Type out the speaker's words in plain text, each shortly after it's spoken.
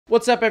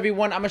What's up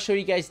everyone, I'm gonna show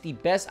you guys the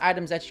best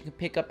items that you can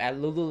pick up at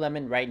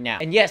Lululemon right now.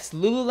 And yes,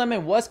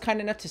 Lululemon was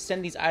kind enough to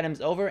send these items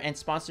over and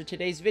sponsor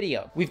today's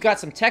video. We've got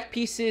some tech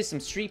pieces, some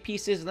street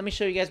pieces. Let me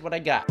show you guys what I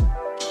got.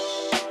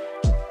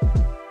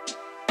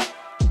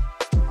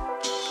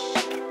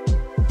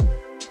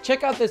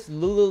 Check out this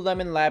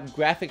Lululemon Lab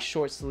graphic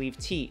short sleeve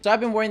tee. So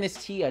I've been wearing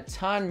this tee a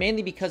ton,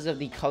 mainly because of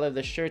the color of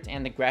the shirt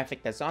and the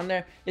graphic that's on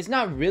there. It's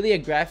not really a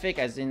graphic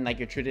as in like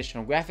your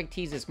traditional graphic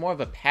tees, it's more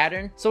of a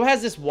pattern. So it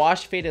has this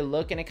wash faded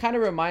look and it kind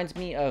of reminds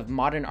me of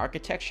modern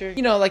architecture.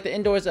 You know, like the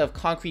indoors of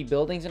concrete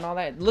buildings and all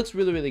that. It looks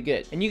really, really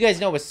good. And you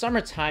guys know with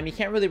summertime, you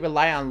can't really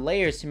rely on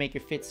layers to make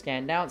your fit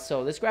stand out.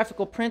 So this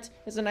graphical print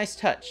is a nice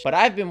touch. But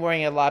I've been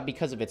wearing it a lot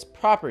because of its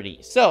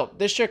properties. So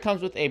this shirt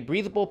comes with a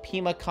breathable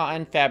Pima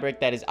cotton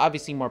fabric that is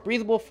obviously more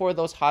breathable for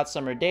those hot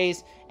summer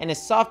days and is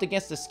soft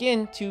against the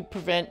skin to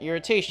prevent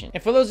irritation.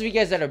 And for those of you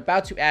guys that are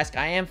about to ask,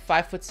 I am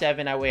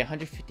 5'7", I weigh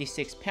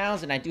 156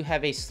 pounds, and I do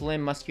have a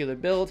slim muscular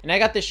build. And I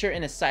got this shirt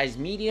in a size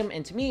medium,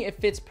 and to me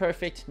it fits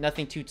perfect,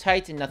 nothing too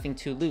tight and nothing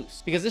too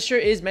loose. Because this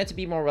shirt is meant to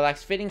be more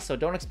relaxed fitting, so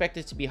don't expect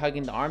it to be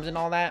hugging the arms and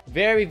all that.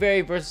 Very, very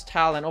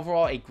versatile and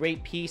overall a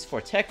great piece for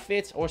tech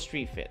fits or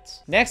street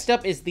fits. Next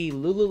up is the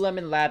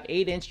Lululemon Lab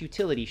 8-inch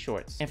utility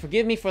shorts. And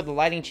forgive me for the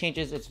lighting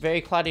changes, it's a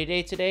very cloudy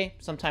day today,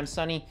 sometimes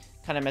sunny.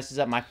 Kind of messes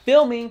up my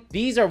filming.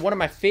 These are one of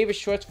my favorite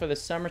shorts for the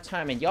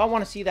summertime, and y'all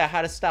want to see that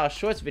how to style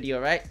shorts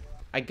video, right?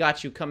 I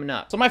got you coming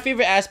up. So my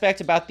favorite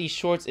aspect about these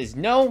shorts is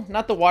no,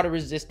 not the water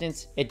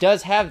resistance. It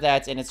does have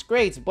that and it's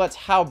great, but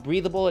how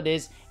breathable it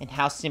is and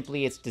how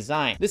simply it's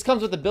designed. This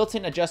comes with a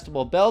built-in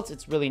adjustable belt.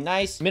 It's really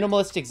nice.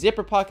 Minimalistic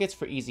zipper pockets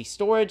for easy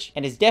storage,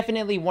 and is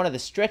definitely one of the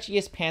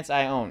stretchiest pants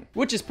I own,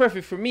 which is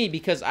perfect for me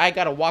because I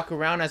gotta walk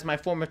around as my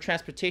form of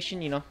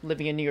transportation, you know,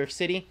 living in New York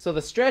City. So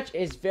the stretch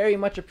is very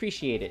much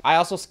appreciated. I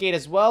also skate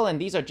as well,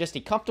 and these are just a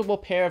comfortable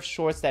pair of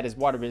shorts that is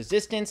water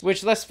resistant,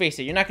 which let's face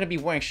it, you're not gonna be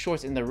wearing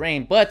shorts in the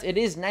rain, but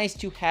it is nice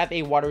to have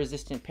a water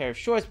resistant pair of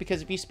shorts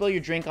because if you spill your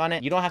drink on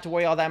it, you don't have to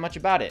worry all that much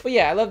about it. But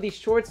yeah, I love these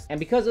shorts, and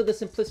because of the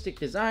simplistic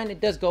design, it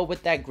does go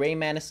with that gray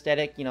man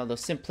aesthetic, you know,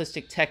 those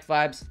simplistic tech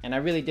vibes, and I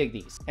really dig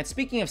these. And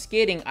speaking of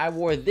skating, I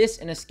wore this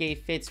in a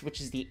skate fit, which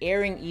is the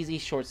Airing Easy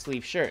short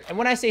sleeve shirt. And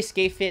when I say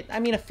skate fit,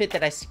 I mean a fit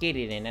that I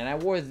skated in, and I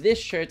wore this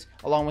shirt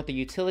along with the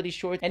utility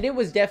short, and it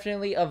was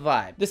definitely a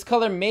vibe. This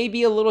color may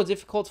be a little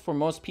difficult for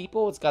most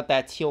people. It's got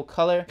that teal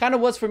color. Kind of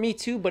was for me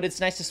too, but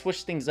it's nice to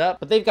switch things up.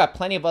 But they've got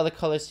plenty of other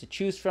colors to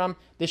choose from.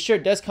 This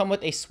shirt does come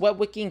with a sweat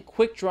wicking,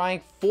 quick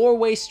drying,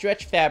 4-way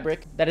stretch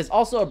fabric that is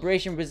also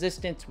abrasion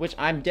resistant, which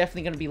I'm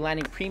definitely going to be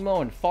landing primo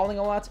and falling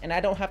a lot, and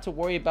I don't have to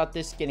worry about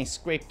this getting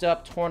scraped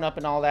up, torn up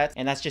and all that,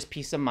 and that's just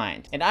peace of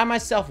mind. And I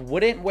myself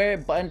wouldn't wear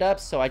it buttoned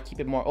up, so I keep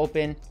it more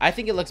open. I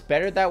think it looks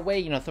better that way,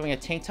 you know, throwing a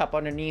tank top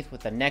underneath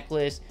with a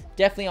necklace,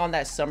 definitely on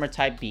that summer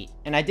type beat.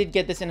 And I did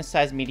get this in a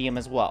size medium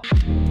as well.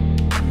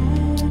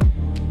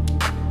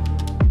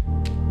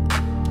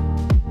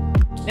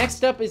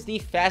 Next up is the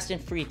Fast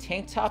and Free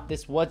tank top.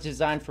 This was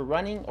designed for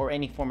running or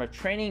any form of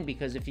training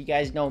because if you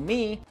guys know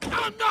me,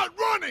 I'm not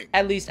running!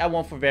 At least I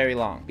won't for very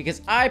long.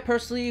 Because I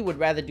personally would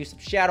rather do some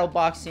shadow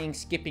boxing,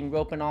 skipping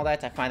rope and all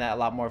that. I find that a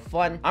lot more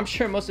fun. I'm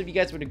sure most of you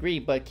guys would agree,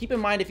 but keep in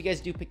mind if you guys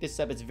do pick this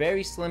up, it's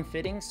very slim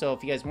fitting. So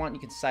if you guys want, you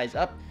can size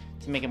up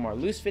to make it more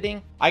loose fitting.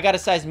 I got a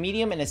size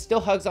medium and it still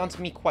hugs onto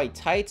me quite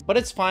tight, but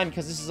it's fine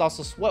because this is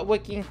also sweat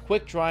wicking,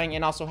 quick drying,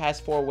 and also has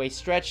 4-way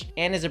stretch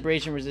and is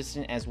abrasion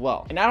resistant as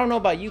well. And I don't know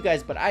about you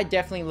guys, but I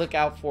definitely look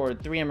out for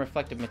 3M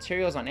reflective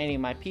materials on any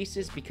of my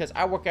pieces because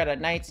I work out at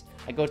nights,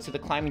 I go to the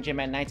climbing gym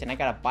at night, and I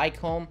got a bike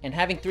home, and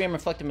having 3M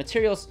reflective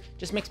materials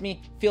just makes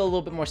me feel a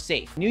little bit more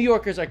safe. New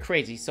Yorkers are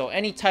crazy, so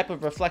any type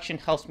of reflection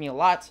helps me a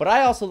lot, but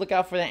I also look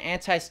out for the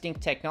anti-stink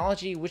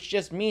technology, which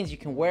just means you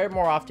can wear it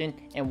more often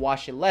and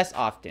wash it less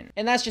often.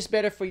 And that's just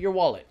better for your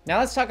wallet. Now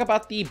let's talk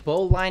about the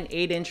Bowline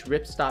 8-inch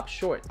ripstop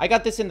short. I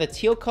got this in the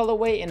teal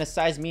colorway in a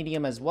size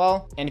medium as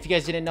well. And if you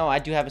guys didn't know, I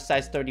do have a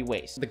size 30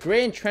 waist. The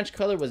gray and trench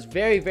color was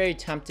very, very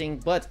tempting,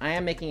 but I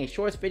am making a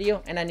shorts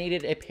video and I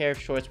needed a pair of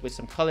shorts with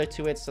some color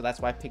to it. So that's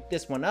why I picked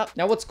this one up.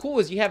 Now what's cool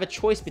is you have a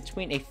choice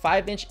between a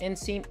 5-inch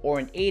inseam or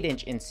an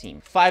 8-inch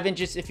inseam. 5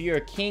 inches if you're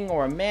a king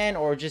or a man,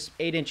 or just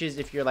 8 inches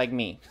if you're like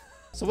me.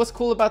 So what's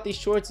cool about these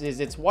shorts is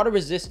it's water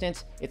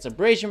resistant, it's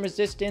abrasion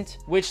resistant,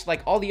 which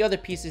like all the other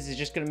pieces is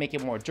just going to make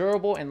it more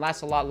durable and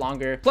last a lot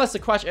longer. Plus the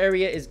crotch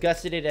area is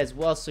gusseted as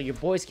well, so your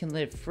boys can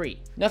live free.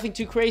 Nothing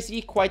too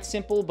crazy, quite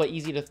simple but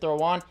easy to throw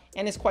on,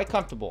 and it's quite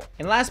comfortable.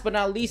 And last but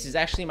not least is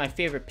actually my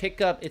favorite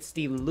pickup. It's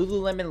the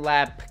Lululemon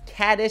Lab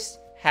Caddis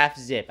half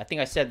zip. I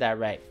think I said that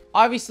right.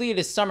 Obviously it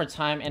is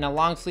summertime and a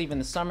long sleeve in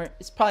the summer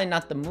is probably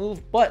not the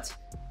move, but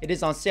it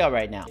is on sale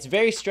right now. It's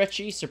very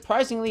stretchy,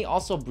 surprisingly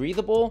also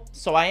breathable,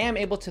 so I am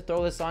able to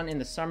throw this on in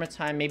the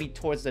summertime, maybe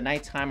towards the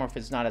nighttime or if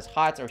it's not as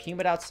hot or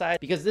humid outside,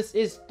 because this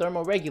is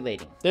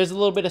thermoregulating. There's a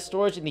little bit of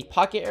storage in the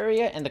pocket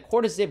area, and the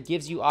quarter zip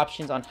gives you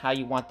options on how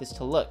you want this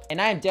to look.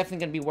 And I am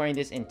definitely going to be wearing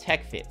this in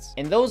tech fits.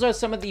 And those are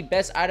some of the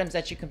best items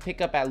that you can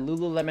pick up at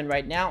Lululemon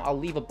right now. I'll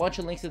leave a bunch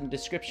of links in the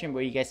description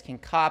where you guys can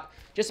cop.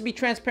 Just to be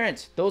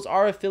transparent, those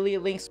are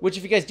affiliate links, which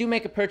if you guys do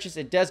make a purchase,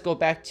 it does go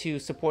back to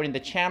supporting the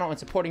channel and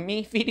supporting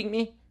me, feeding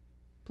me,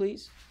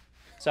 please.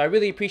 So I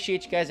really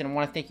appreciate you guys, and I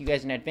want to thank you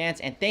guys in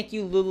advance, and thank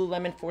you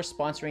Lululemon for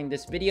sponsoring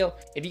this video.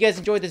 If you guys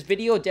enjoyed this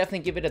video, definitely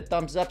give it a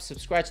thumbs up,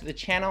 subscribe to the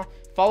channel,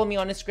 follow me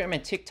on Instagram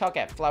and TikTok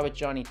at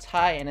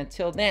FlyWithJohnnyTie, and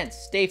until then,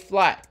 stay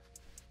fly.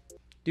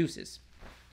 Deuces.